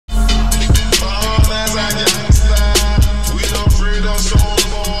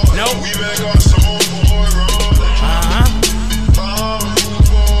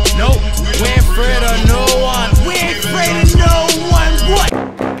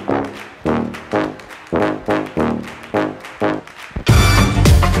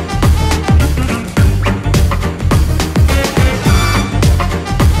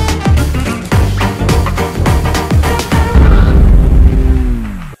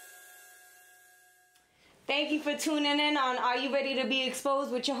Thank you for tuning in on Are You Ready to Be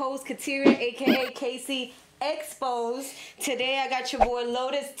Exposed with your host, Kateria, a.k.a. Casey Expozed. Today, I got your boy,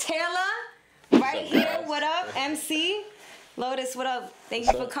 Lotus Taylor, right here. What up, MC? Lotus, what up? Thank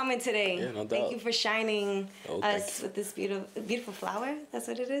you for coming today. Yeah, no doubt. Thank you for shining us with this beautiful flower. That's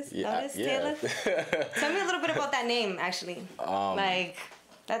what it is? Yeah, Lotus Taylor? Tell me a little bit about that name, actually.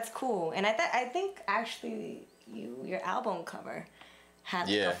 That's cool. And I think, actually, your album cover had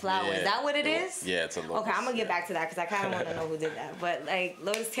a flower. Yeah. Is that what it is? Yeah, it's a lotus. Okay, I'm gonna get back to that because I kind of want to know who did that. But like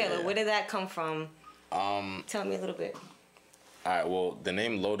Lotus Taylor, where did that come from? Tell me a little bit. All right. Well, the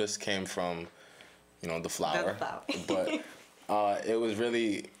name Lotus came from, the flower. But it was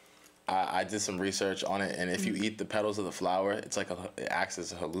really, I did some research on it, and if you eat the petals of the flower, it's like it acts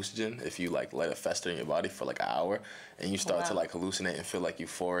as a hallucinogen. If you like let it fester in your body for like an hour, and you start to like hallucinate and feel like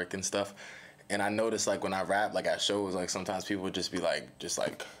euphoric and stuff. And I noticed, like, when I rap, like, at shows, like, sometimes people would just be, just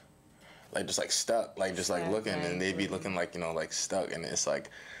stuck, looking, and they'd be looking, like, stuck, and it's, like,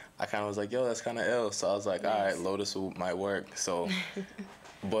 I kind of was like, yo, that's kind of ill, so I was like, all right, Lotus might work, so,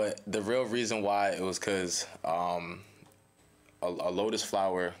 but the real reason why it was because a lotus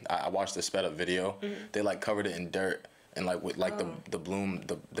flower, I watched the sped up video, they, like, covered it in dirt, and, like, with, like, the bloom,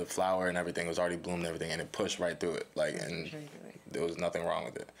 the flower and everything was already bloomed and everything, and it pushed right through it, like, and there was nothing wrong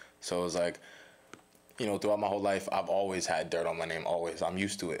with it, so it was, like, throughout my whole life, I've always had dirt on my name, always. I'm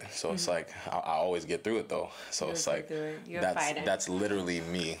used to it. So it's like, I always get through it, though. So it's like, that's literally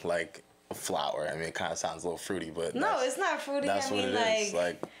me, like a flower. I mean, it kind of sounds a little fruity, but no, it's not fruity. That's what it is.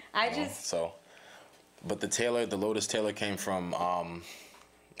 Like, but the Lotus Taylor came from,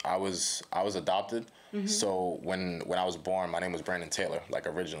 I was adopted. So when I was born, my name was Brandon Taylor, like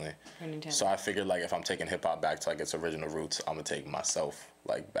originally. So I figured, like, if I'm taking hip hop back to like its original roots, I'm gonna take myself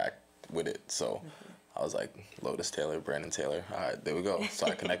like back with it. So I was like, Lotus Taylor, Brandon Taylor. All right, there we go. So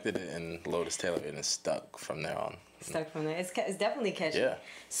I connected it and Lotus Taylor, and it stuck from there on. Stuck from there. It's definitely catchy. Yeah.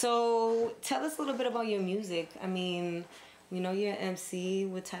 So tell us a little bit about your music. I mean, we know you're an MC.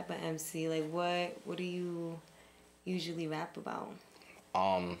 What type of MC? Like, what do you usually rap about?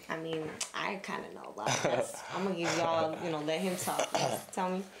 I mean, I kind of know about this. I'm going to give y'all, let him talk.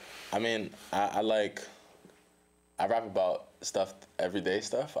 Tell me. I mean, I rap about stuff, everyday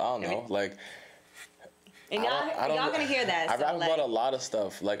stuff. I don't know. Like, and y'all gonna hear that. I rap about a lot of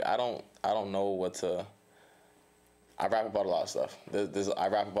stuff. Like, I don't know what to. I rap about a lot of stuff. I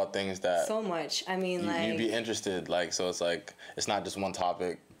rap about things that so much. I mean, you'd be interested. Like, so it's like it's not just one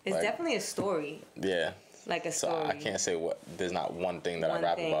topic. It's definitely a story. Yeah. Like a story. So I can't say there's not one thing that I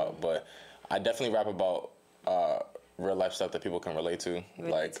rap about, but I definitely rap about real life stuff that people can relate to.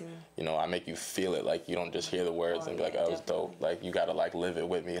 I make you feel it. Like, you don't just hear the words and be like, oh, it was dope. Like, you gotta like live it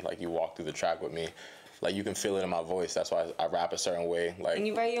with me. Like, you walk through the track with me. Like, you can feel it in my voice. That's why I rap a certain way. Like, and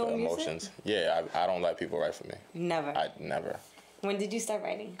you write your own emotions. Music? Yeah, I don't let people write for me. Never. Never. When did you start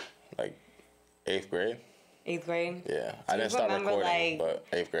writing? Like 8th grade. 8th grade? Yeah. I didn't start recording, but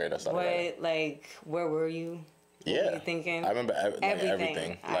 8th grade I started writing. Like, where were you? What were you thinking? I remember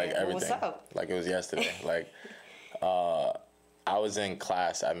everything. Like, everything. What's up? Like, it was yesterday. Like, I was in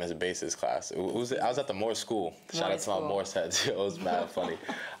class. I missed basis class. I was at the Morse school. Shout out to my Morse heads. It was mad funny.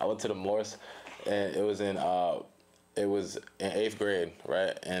 I went to the Morse, and it was in 8th grade,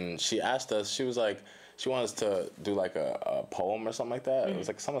 right? And she asked us. She was like, she wanted us to do like a poem or something like that. It was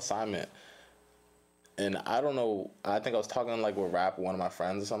like some assignment. And I don't know. I think I was talking like with rap with one of my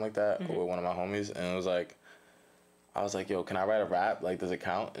friends or something like that, or with one of my homies, and it was like, I was like, yo, can I write a rap? Like, does it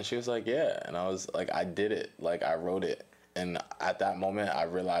count? And she was like, yeah. And I was like, I did it. Like, I wrote it. And at that moment, I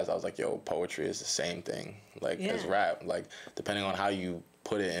realized, I was like, yo, poetry is the same thing, like, as rap. Like, depending on how you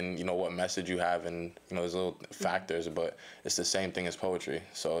put it and, what message you have and, there's little factors, but it's the same thing as poetry.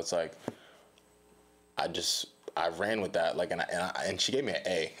 So it's like, I ran with that, like, and she gave me an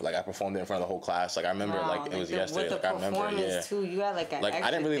A. Like, I performed it in front of the whole class. Like, I remember, it was yesterday. With the performance too, you had like an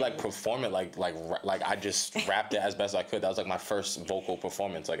I didn't really like perform it, like I just rapped it as best I could. That was like my first vocal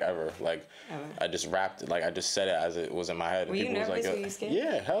performance, like ever. Like, I just rapped it, like I just said it as it was in my head. Were you nervous? Were you scared?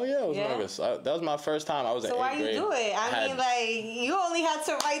 Yeah, hell yeah, I was nervous. That was my first time. I was in 8th grade. So why you do it? I mean, like, you only had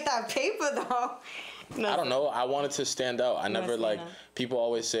to write that paper though. I don't know. I wanted to stand out. I never like. People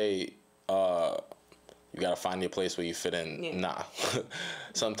always say, you gotta find your place where you fit in. Yeah. Nah.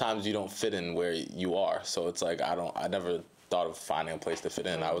 Sometimes you don't fit in where you are. So it's like, I never thought of finding a place to fit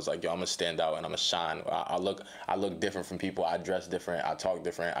in. I was like, yo, I'm gonna stand out and I'm gonna shine. I look different from people. I dress different. I talk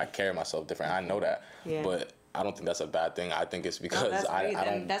different. I carry myself different. I know that. Yeah. But I don't think that's a bad thing. I think it's because I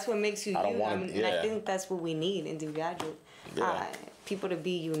don't. That's what makes you you. And I think that's what we need individual. People to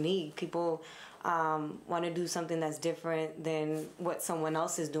be unique. People want to do something that's different than what someone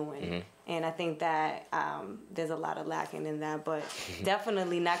else is doing. And I think that there's a lot of lacking in that, but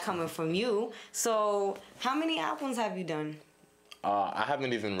definitely not coming from you. So how many albums have you done? I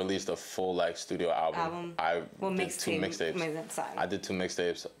haven't even released a full like studio album. I did two mixtapes. I did 2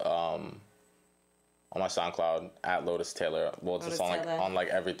 mixtapes on my SoundCloud at Lotus Taylor. Well, it's just on like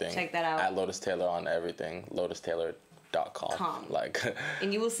everything. Check that out. At Lotus Taylor on everything. LotusTaylor.com. Like,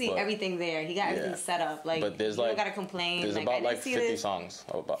 and you will see everything there. He got everything set up. Like, but there's you don't gotta complain. There's about like 50 songs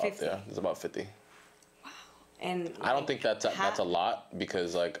up there. There's about 50. Wow. And I don't think that's a lot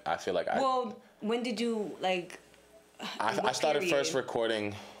because like I feel like when did you like? I started first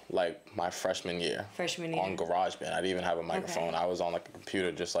recording like my freshman year. On GarageBand. I didn't even have a microphone. Okay. I was on like a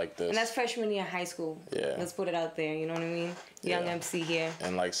computer just like this. And that's freshman year high school. Yeah. Let's put it out there, you know what I mean? Young MC here.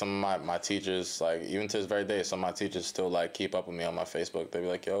 And like some of my teachers, like even to this very day, some of my teachers still like keep up with me on my Facebook. They be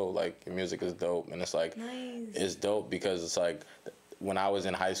like, yo, like your music is dope. And it's like, it's dope because it's like when I was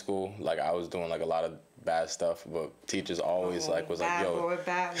in high school, like I was doing like a lot of bad stuff, but teachers always was like, yo,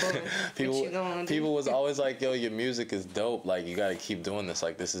 people was always like, yo, your music is dope, like you gotta keep doing this,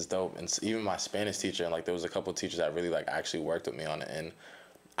 like this is dope. And even my Spanish teacher, and like there was a couple of teachers that really like actually worked with me on it, and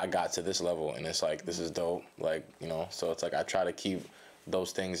I got to this level, and it's like, this is dope, like, you know. So it's like I try to keep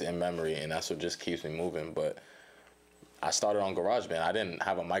those things in memory, and that's what just keeps me moving. But I started on GarageBand. I didn't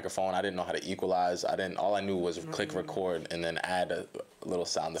have a microphone. I didn't know how to equalize. All I knew was click record and then add a little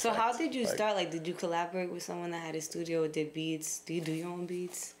sound effect. So how did you start? Like, did you collaborate with someone that had a studio or did beats? Do you do your own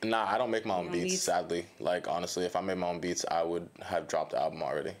beats? Nah, I don't make my own beats, sadly. Like, honestly, if I made my own beats, I would have dropped the album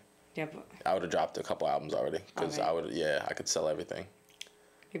already. Yeah, I would have dropped a couple albums already because I could sell everything.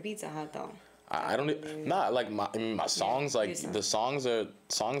 Your beats are hot though. I don't not like my songs. Like the songs are.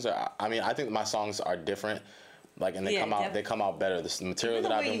 I mean, I think my songs are different. Like, and they come out better. The material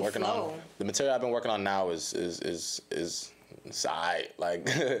that I've been working on, the material I've been working on now is like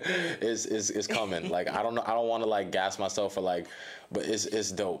is coming. Like I don't want to like gas myself for like, but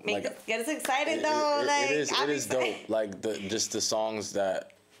it's dope. Like get us excited though. It is dope. Like just the songs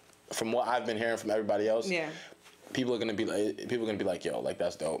that, from what I've been hearing from everybody else. Yeah. People are gonna be like, yo, like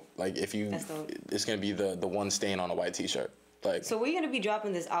that's dope. Like it's gonna be the one stain on a white T-shirt. Like. So we're gonna be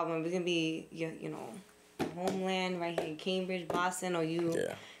dropping this album. It's gonna be you know. Homeland right here in Cambridge, Boston, or you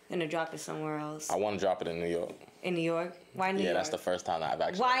gonna drop it somewhere else? I want to drop it in New York. In New York? Why New York? Yeah, that's the first time that I've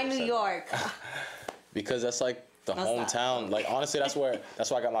actually. Why New York? Because that's like the hometown. Like honestly, that's where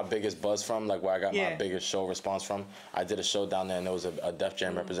I got my biggest buzz from. Like where I got my biggest show response from. I did a show down there, and there was a Def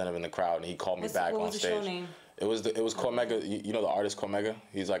Jam representative in the crowd, and he called me back on stage. What was the show name? It was Cormega. You know the artist Cormega?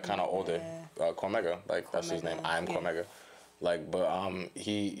 He's like kind of older. Cormega, like that's his name. I am Cormega. Like, but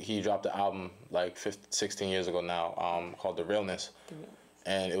he dropped the album like 16 years ago now, called The Realness,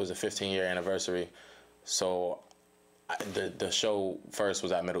 and it was a 15-year anniversary. So, the show first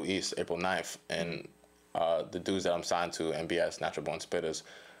was at Middle East, April 9th, and the dudes that I'm signed to, NBS, Natural Born Spitters,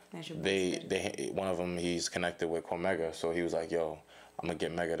 one of them, he's connected with Cormega, so he was like, yo, I'm gonna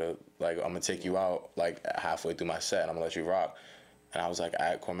get Mega to, like, I'm gonna take you out like halfway through my set, and I'm gonna let you rock. And I was like,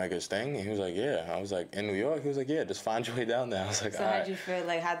 at Cormega's thing? And he was like, yeah. I was like, in New York? He was like, yeah, just find your way down there. I was like, so how'd you feel?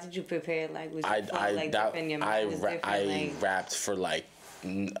 Like, how did you prepare? Like, was your flow, like, different? Your mind was different? I rapped for, like,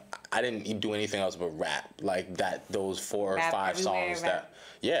 I didn't do anything else but rap. Like, those 4 or 5 songs that...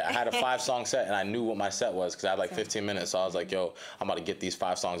 Yeah, I had a 5-song set, and I knew what my set was because I had, like, 15 minutes. So I was like, yo, I'm about to get these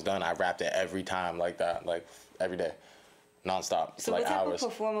 5 songs done. I rapped it every time like that, like, every day, nonstop. So like what type of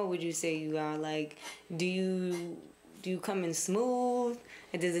performer would you say you are? Like, do you come in smooth?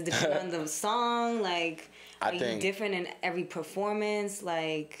 Does it depend on the song? Like, are you different in every performance?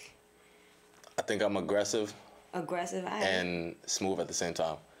 Like, I think I'm aggressive. Aggressive, and smooth at the same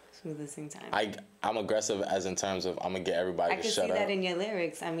time. Smooth at the same time. I'm aggressive as in terms of I'm gonna get everybody to shut up. I can see that in your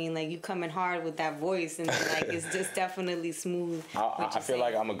lyrics. I mean, like you coming hard with that voice, and like it's just definitely smooth. I feel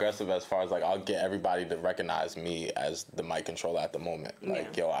like I'm aggressive as far as like I'll get everybody to recognize me as the mic controller at the moment.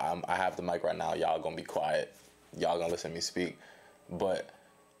 Like yo, I have the mic right now. Y'all gonna be quiet. Y'all gonna listen to me speak, but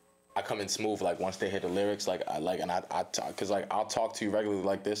I come in smooth. Like once they hear the lyrics, like I talk, cause like I'll talk to you regularly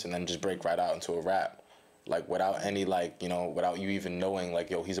like this, and then just break right out into a rap, like without any like without you even knowing like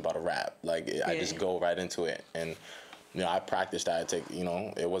yo he's about to rap. Like I just go right into it, and I practiced that.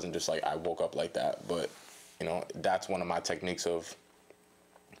 It wasn't just like I woke up like that, but that's one of my techniques of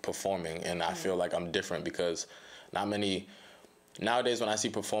performing, and I feel like I'm different because not many. Nowadays, when I see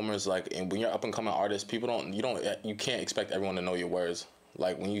performers, like, and when you're up and coming artists, you can't expect everyone to know your words.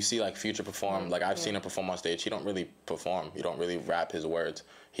 Like when you see like Future perform, like I've seen him perform on stage, he don't really perform. He don't really rap his words.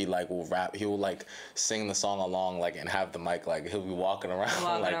 He like will rap. He will like sing the song along, like, and have the mic, like he'll be walking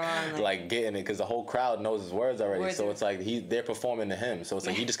around, like getting it, because the whole crowd knows his words already. So it's like they're performing to him. So it's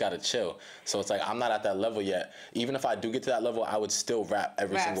like he just gotta chill. So it's like I'm not at that level yet. Even if I do get to that level, I would still rap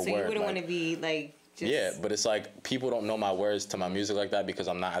every single word. So you wouldn't want to be like. Yeah, but it's like people don't know my words to my music like that because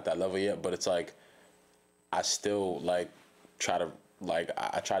I'm not at that level yet. But it's like I still like try to. Like,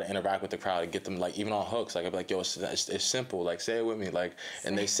 I try to interact with the crowd and get them, like, even on hooks. Like, I'll be like, yo, it's simple. Like, say it with me. Like,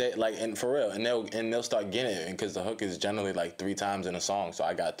 and they say, like, and for real. And they'll start getting it. And because the hook is generally, like, 3 times in a song. So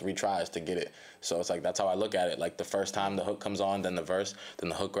I got 3 tries to get it. So it's like, that's how I look at it. Like, the first time the hook comes on, then the verse, then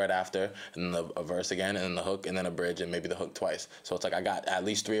the hook right after, and then a verse again, and then the hook, and then a bridge, and maybe the hook twice. So it's like, I got at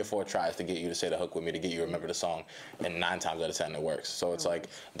least 3 or 4 tries to get you to say the hook with me, to get you to remember the song. And 9 times out of 10, it works. So it's like,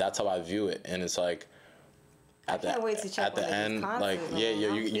 that's how I view it. And it's like, at the end, like,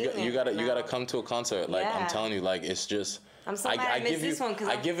 you gotta come to a concert. Like, I'm telling you, like, it's just. I'm so mad I missed this one because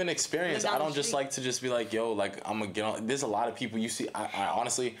I give an experience. I don't just like to just be like, yo, like, I'm gonna get on. There's a lot of people you see. I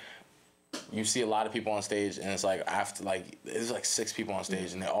honestly, you see a lot of people on stage, and it's like after like there's like 6 people on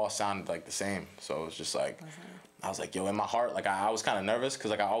stage, and they all sounded like the same. So it's just like. I was like, yo, in my heart, like, I was kind of nervous because,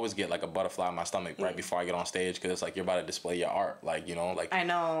 like, I always get, like, a butterfly in my stomach right before I get on stage because it's like you're about to display your art. Like, you know, like. I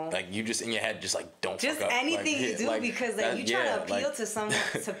know. Like, you just, in your head, just, like, don't just fuck up. anything like, you do like, because, like, you try to appeal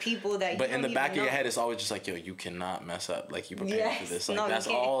to people that you but in the back of your head, it's always just like, yo, you cannot mess up. Like, you prepared for this. Like, that's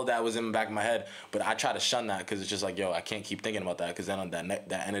all that was in the back of my head. But I try to shun that because it's just like, yo, I can't keep thinking about that because then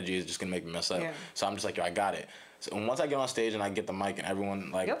that energy is just going to make me mess up. Yeah. So I'm just like, yo, I got it. So once I get on stage and I get the mic and everyone,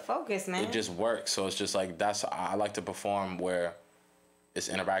 like, you're focused, man. It just works. So it's just like, I like to perform where it's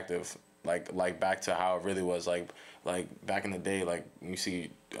interactive, like back to how it really was, like back in the day, like you see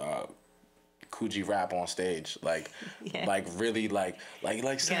Coogee rap on stage, like really like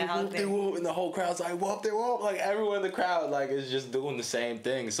say whoop they whoop, and the whole crowd's like whoop they whoop, like everyone in the crowd like is just doing the same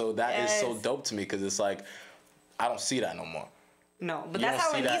thing. So that is so dope to me because it's like I don't see that no more. No, but that's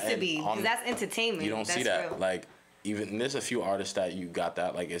how it needs to be because that's entertainment. You don't see that like. Even there's a few artists that you got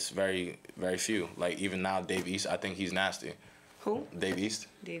that, like, it's very, very few. Like, even now, Dave East, I think he's nasty. Who? Dave East.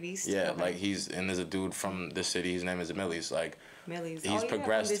 Dave East? Yeah, like, and there's a dude from this city, his name is Millie's, like, Millie's. He's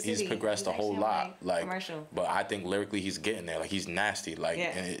progressed a whole lot, like, commercial. But I think lyrically he's getting there, like, he's nasty, like,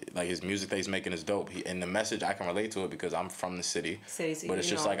 and like, his music that he's making is dope. And the message, I can relate to it because I'm from the city. But it's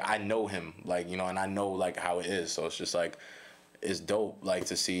just, like, I know him, like, you know, and I know, like, how it is. So it's just, like, it's dope, like,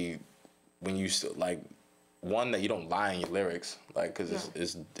 to see when you, like, one, that you don't lie in your lyrics, like, because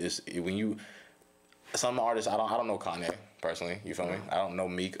it's when you, some artists, I don't know Kanye personally, you feel me? I don't know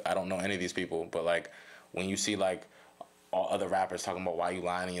Meek, I don't know any of these people, but like when you see like all other rappers talking about why you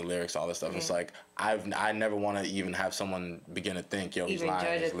lying in your lyrics, all this stuff, it's like I never want to even have someone begin to think, yo, he's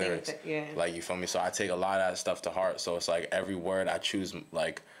lying in his lyrics, like, you feel me? So I take a lot of that stuff to heart. So it's like every word I choose,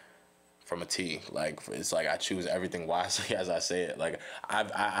 like, from a T, like, it's like I choose everything wisely as I say it. Like I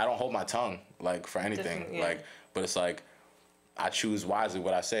don't hold my tongue, like, for anything, like, but it's like I choose wisely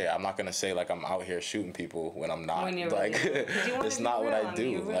what I say. I'm not gonna say like I'm out here shooting people when I'm not. Like it's not what I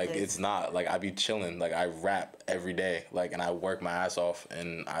do. Like it's not like I be chilling. Like I rap every day. Like and I work my ass off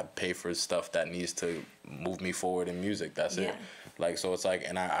and I pay for stuff that needs to move me forward in music. That's it. Like so it's like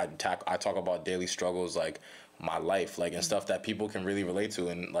and I talk about daily struggles like my life like and stuff that people can really relate to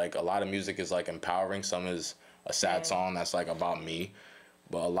and like a lot of music is like empowering. Some is a sad song that's like about me.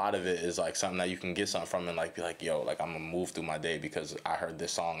 But a lot of it is like something that you can get something from and like be like, yo, like I'm gonna move through my day because I heard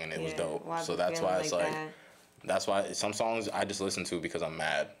this song and it was dope. So that's why it's like that's why some songs I just listen to because I'm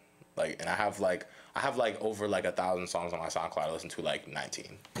mad. Like and I have like over like 1,000 songs on my SoundCloud. I listen to like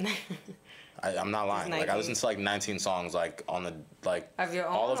 19. I'm not lying. Like I listen to like 19 songs like on the like of your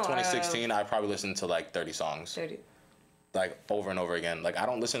own, all of 2016 I probably listened to like 30 songs. 30. Like over and over again. Like I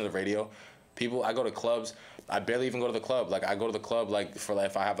don't listen to the radio. People, I go to clubs. I barely even go to the club. Like I go to the club like for like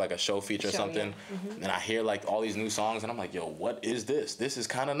if I have like a show feature or something, and I hear like all these new songs, and I'm like, yo, what is this? This is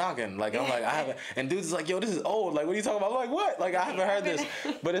kind of knocking. Like I'm like I haven't. And dudes is like, yo, this is old. Like what are you talking about? I'm like what? Like I haven't heard this.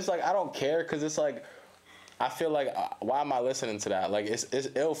 But it's like I don't care because it's like. I feel like, why am I listening to that? Like, it's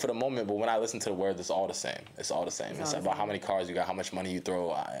ill for the moment, but when I listen to the words, it's all the same. It's all the same. It's about how many cars you got, how much money you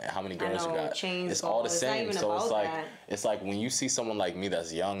throw, how many girls you got. It's all the same. So it's like when you see someone like me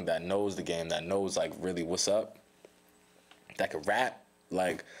that's young, that knows the game, that knows, like, really what's up, that can rap,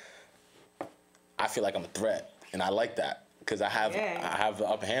 like, I feel like I'm a threat. And I like that. Because I have the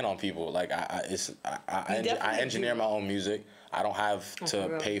upper hand on people. Like, I engineer my own music. I don't have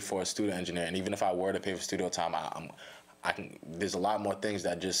to pay for a studio engineer, and even if I were to pay for studio time, there's a lot more things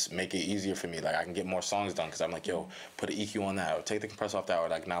that just make it easier for me. Like, I can get more songs done because I'm like, yo, put an EQ on that, or take the compressor off that, or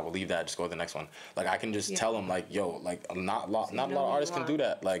like, nah, we'll leave that, just go to the next one. Like, I can just tell them, like, yo, like, not a lot of artists can do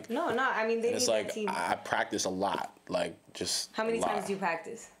that. Like, no, I mean, they need that team. I practice a lot. Like, just how many times do you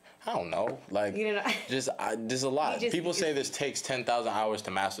practice? I don't know. Like, you know, just there's a lot. People say this takes 10,000 hours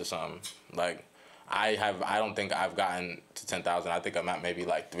to master something. Like, I don't think I've gotten to 10,000. I think I'm at maybe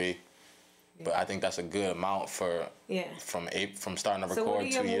like 3. But I think that's a good amount for from starting to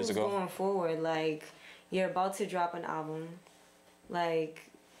record 2 years ago. Going forward, like, you're about to drop an album, like,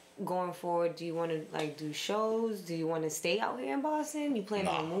 going forward, do you want to like do shows? Do you want to stay out here in Boston? You planning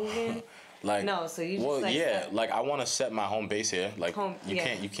on moving? Like, no, so you just like I want to set my home base here. Like,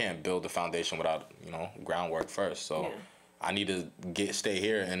 you can't build the foundation without, you know, groundwork first. So I need to stay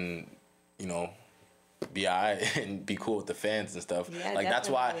here and, you know, be alright and be cool with the fans and stuff. Yeah, like,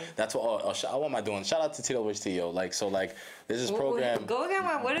 definitely. that's what what am I doing? Shout out to TWHT, yo. Like, so like there's this program. Go again,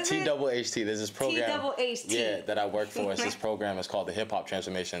 what is it? TWHT. There's this program. TWHT. Yeah, that I work for. It's this program. It's called the Hip Hop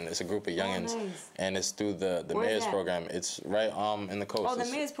Transformation. It's a group of youngins, and it's through the Mayor's program. It's right in the coast. Oh, the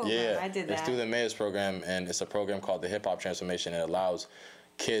Mayor's program. Yeah, I did that. It's through the Mayor's program, and it's a program called the Hip Hop Transformation. It allows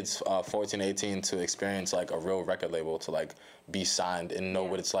kids 14, 18 to experience like a real record label, to like be signed and know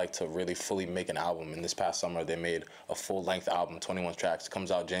what it's like to really fully make an album. And this past summer they made a full-length album, 21 tracks. It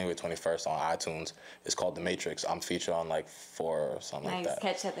comes out January 21st on iTunes. It's called The Matrix. I'm featured on like 4 or something like that.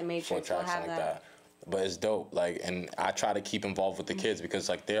 Catch at The Matrix. 4 tracks, something like that. But it's dope, like, and I try to keep involved with the kids because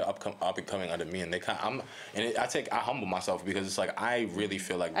like they're up and coming under me, and they I humble myself because it's like I really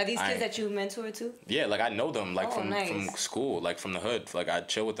feel like are these kids that you mentor too? Yeah, like I know them like from school, like from the hood, like I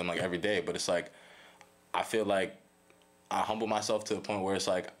chill with them like every day. But it's like I feel like I humble myself to the point where it's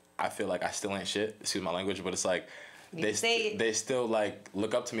like I feel like I still ain't shit. Excuse my language, but it's like they still like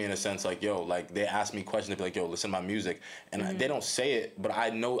look up to me in a sense, like, yo, like they ask me questions, they be like, yo, listen to my music, and they don't say it, but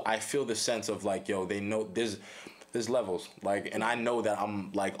I feel the sense of like, yo, they know there's levels, like, and I know that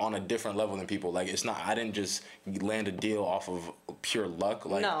I'm like on a different level than people. Like, it's not, I didn't just land a deal off of pure luck.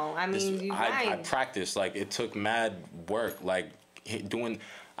 Like, no, I mean, I practiced, like, it took mad work, like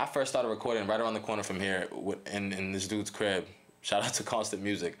I first started recording right around the corner from here in this dude's crib. Shout out to Constant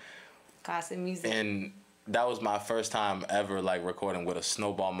Music. And that was my first time ever like recording with a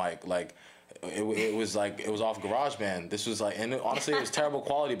snowball mic. Like it was off GarageBand. This was like, and honestly it was terrible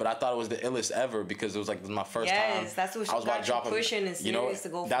quality, but I thought it was the illest ever because it was like my first time. Yes, that's what I was about to drop pushing and serious to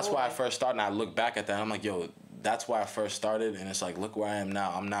go that's forward. why I first started, and I look back at that and I'm like, yo, that's why I first started, and it's like, look where I am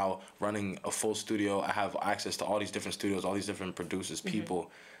now. I'm now running a full studio. I have access to all these different studios, all these different producers,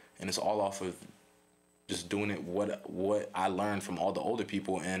 people, and it's all off of just doing it what I learned from all the older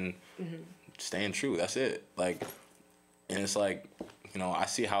people and staying true. That's it. Like, and it's like, you know, I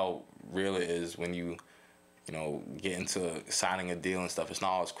see how real it is when you know, get into signing a deal and stuff. It's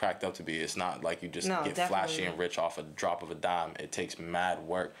not all it's cracked up to be. It's not like you just get flashy and rich off a drop of a dime. It takes mad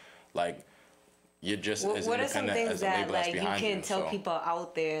work. Like, you're just as independent as a label that's behind you. What are some things that like you can tell people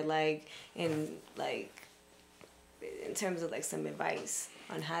out there, like in terms of like some advice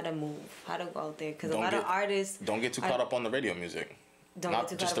on how to move, how to go out there? Because a lot of artists don't get too caught up on the radio music.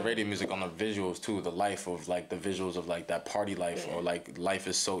 Not just the radio music, on the visuals too. The life of like the visuals of like that party life, or like life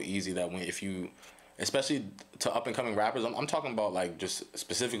is so easy that if you, especially to up and coming rappers, I'm talking about like just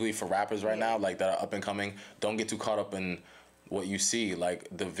specifically for rappers right now, like that are up and coming. Don't get too caught up in what you see, like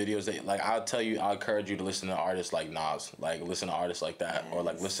the videos that, like, I'll encourage you to listen to artists like Nas, like listen to artists like that, or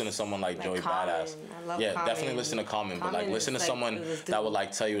like listen to someone like Joey Badass. Yeah, Common. Definitely listen to Common, but like listen to someone that would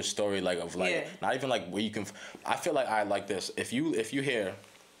like tell you a story like of like not even like where you can. I feel like I like this. If you hear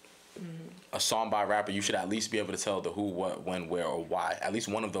a song by a rapper, you should at least be able to tell the who, what, when, where, or why. At least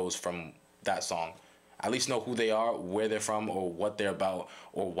one of those from that song. At least know who they are, where they're from, or what they're about,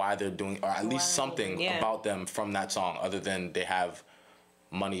 or why they're doing, or at least something about them from that song, other than they have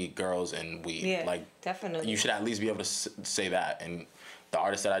money, girls, and weed. Yeah, like, definitely. You should at least be able to say that. And the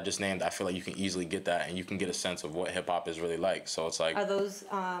artists that I just named, I feel like you can easily get that, and you can get a sense of what hip hop is really like. So it's like, are those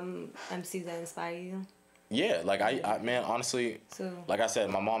MCs that inspire you? Yeah, like I man, honestly, like I said,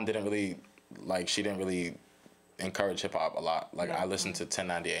 my mom didn't really encourage hip hop a lot. Like I listened to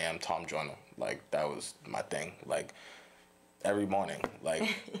 1090 AM Tom Joyner. Like that was my thing. Like every morning. Like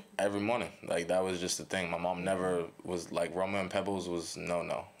Like that was just the thing. My mom never was like Romeo and Pebbles was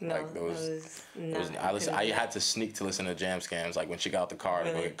no. Like I had to sneak to listen to Jam Scams. Like when she got out the car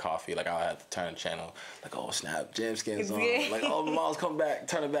to go get coffee, like I had to turn the channel. Like, oh snap, Jam Scams on. Like, oh, my mom's come back,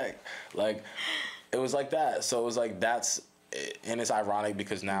 turn it back. Like it was like that. So it was like that's and it's ironic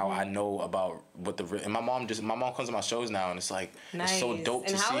because now I know about what and my mom comes to my shows now, and it's like it's so dope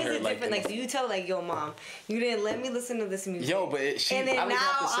to see her. And how is it different? Like, do you tell like, yo, mom, you didn't let me listen to this music? Yo, but and then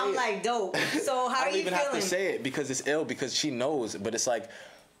now I'm like, dope. So how are you feeling? I don't even have to say it because it's ill, because she knows. But it's like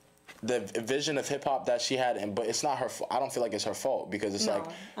the vision of hip hop that she had, but it's not her fault. I don't feel like it's her fault, because it's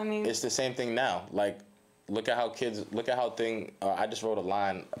it's the same thing now. Like, look at how I just wrote a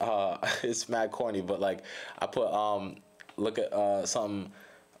line. It's mad corny, but like I put look at something.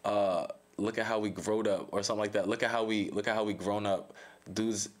 Look at how we growed up, or something like that. Look at how we grown up.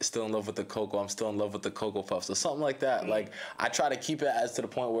 Dude's still in love with the Cocoa. I'm still in love with the Cocoa Puffs, or something like that. Like, I try to keep it as to the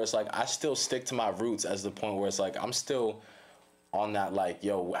point where it's like I still stick to my roots, as the point where it's like I'm still on that, like,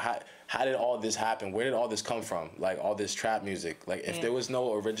 yo, how did all this happen? Where did all this come from? Like, all this trap music. Like, if there was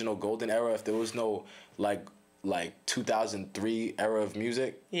no original golden era, if there was no like 2003 era of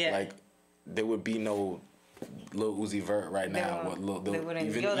music, like, there would be no Lil Uzi Vert right now.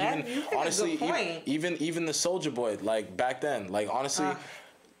 Even the Soulja Boy, like, back then, like, honestly,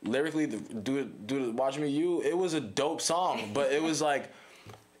 lyrically, do Watch Me You, it was a dope song, but it was like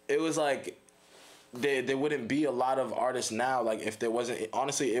there wouldn't be a lot of artists now, like, if there wasn't,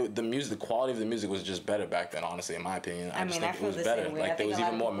 honestly, the quality of the music was just better back then, honestly, in my opinion. I just think it was better. Like, there was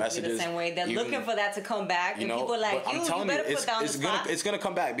even more messages. The same way. They're looking for that to come back, and people are like, you better put down the spot. It's gonna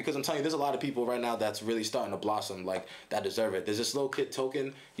come back, because I'm telling you, there's a lot of people right now that's really starting to blossom, like, that deserve it. There's this little kid,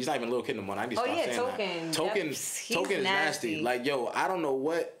 Token. He's not even a little kid no more. I need to stop saying that. Token is nasty. Like, yo, I don't know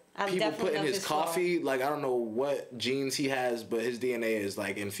what people put in his coffee. Like, I don't know what genes he has, but his DNA is,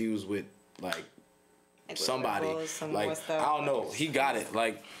 like, infused with, like, somebody. Like, I don't know. He got it.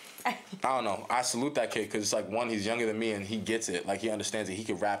 Like, I don't know. I salute that kid, because it's like, one, he's younger than me, and he gets it. Like, he understands it. He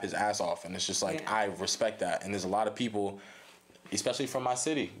can rap his ass off, and it's just like, I respect that. And there's a lot of people, especially from my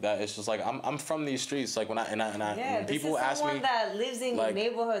city, that it's just like, I'm from these streets. Like, when people ask me, that lives in your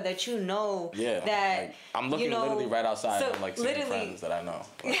neighborhood that you know, that like, I'm looking literally right outside, so, and like seeing friends that I know.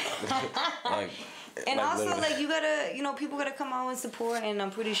 Like, and like, also, literally, like, you gotta, people gotta come out and support, and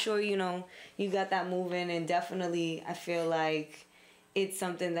I'm pretty sure, you got that moving, and definitely, I feel like it's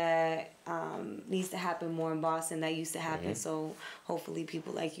something that needs to happen more in Boston. That used to happen, so hopefully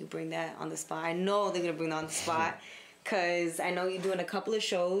people like you bring that on the spot. I know they're gonna bring that on the spot, because I know you're doing a couple of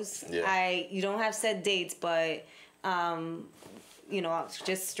shows. You don't have set dates, but,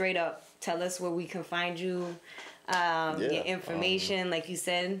 just straight up, tell us where we can find you. Your information, like you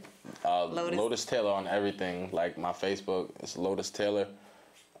said. Lotus Taylor on everything. Like, my Facebook is Lotus Taylor.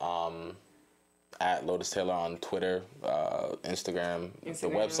 At Lotus Taylor on Twitter, Instagram. The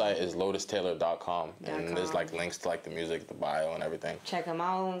website is lotustaylor.com, and there's like links to like the music, the bio, and everything. Check them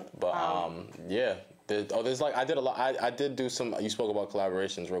out. But there's like, I did a lot. I did do some. You spoke about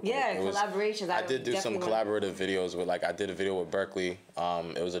collaborations real quick. Yeah, collaborations. I did do some collaborative videos with, like, I did a video with Berkeley.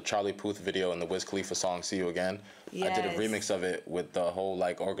 It was a Charlie Puth video and the Wiz Khalifa song "See You Again." Yes. I did a remix of it with the whole,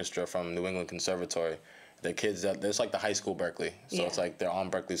 like, orchestra from New England Conservatory. The kids there's like the high school Berkeley, so it's like they're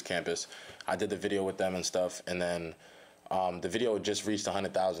on Berkeley's campus. I did the video with them and stuff, and then the video just reached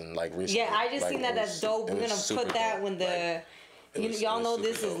 100,000 like recently. Yeah, I just seen that. That's dope. We're gonna put that dope. When the y'all know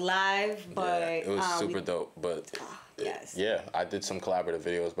this is live, but it was super dope. But I did some collaborative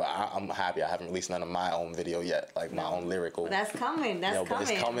videos, but I'm happy I haven't released none of my own video yet, like my own lyrical. But that's coming. That's coming.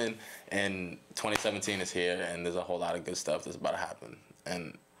 But it's coming, and 2017 is here, and there's a whole lot of good stuff that's about to happen,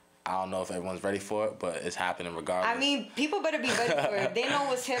 and I don't know if everyone's ready for it, but it's happening regardless. I mean, people better be ready for it. They know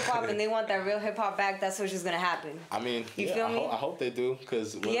what's hip hop, and they want that real hip hop back. That's what's just gonna happen. I mean, you feel me? I hope they do,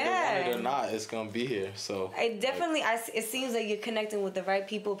 because whether they want it or not, it's gonna be here. So it definitely, it seems like you're connecting with the right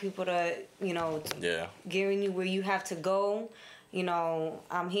people to, gearing you where you have to go.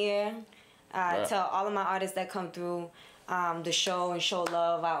 I'm here. Tell all of my artists that come through the show and show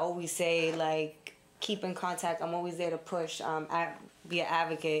love. I always say, like, keep in contact. I'm always there to push. Be an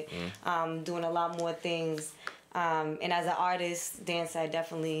advocate, doing a lot more things. And as an artist, dancer, I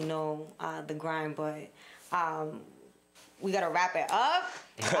definitely know the grind, but we gotta wrap it up.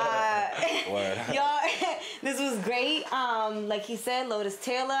 Y'all, this was great. Like he said,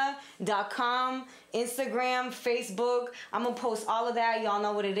 lotustaylor.com, Instagram, Facebook. I'm gonna post all of that. Y'all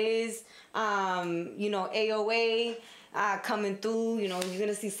know what it is. AOA. Coming through, you're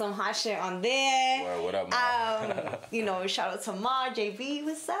gonna see some hot shit on there. Well, what up, Ma? Shout out to Ma, JB,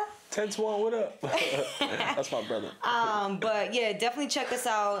 what's up? 10-1, what up? That's my brother. But yeah, definitely check us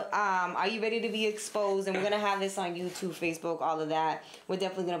out. Are you ready to be exposed? And we're gonna have this on YouTube, Facebook, all of that. We're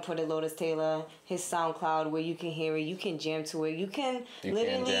definitely gonna put it Lotus Taylor, his SoundCloud, where you can hear it, you can jam to it, you can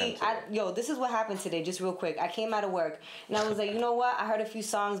literally. This is what happened today. Just real quick, I came out of work and I was like, you know what? I heard a few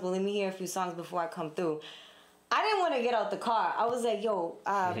songs, but let me hear a few songs before I come through. I didn't want to get out the car. I was like, yo,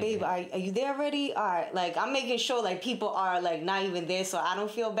 babe, are you there already? All right. Like, I'm making sure, like, people are, like, not even there so I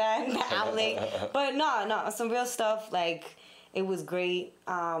don't feel bad that I'm late. But no, some real stuff. Like, it was great.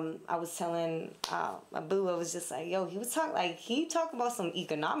 I was telling my boo, I was just like, yo, he talked about some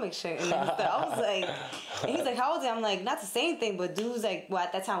economic shit. And stuff. I was like, and he's like, how old are you? I'm like, not the same thing, but dude's like, well,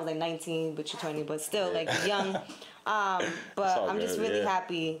 at that time I was like 19, but you're 20, but still, like, young. But I'm just really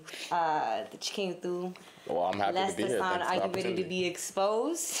happy that you came through. Well, I'm happy to be here. Are you ready to be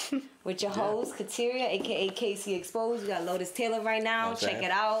exposed with your host, Kateria, aka KC Exposed? We got Lotus Taylor right now. Check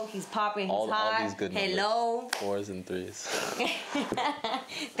it out. He's popping. He's hot. All these good Hello. Numbers. 4s and 3s.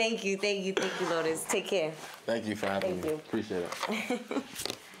 Thank you, Lotus. Take care. Thank you for having me. Appreciate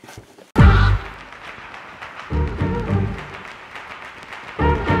it.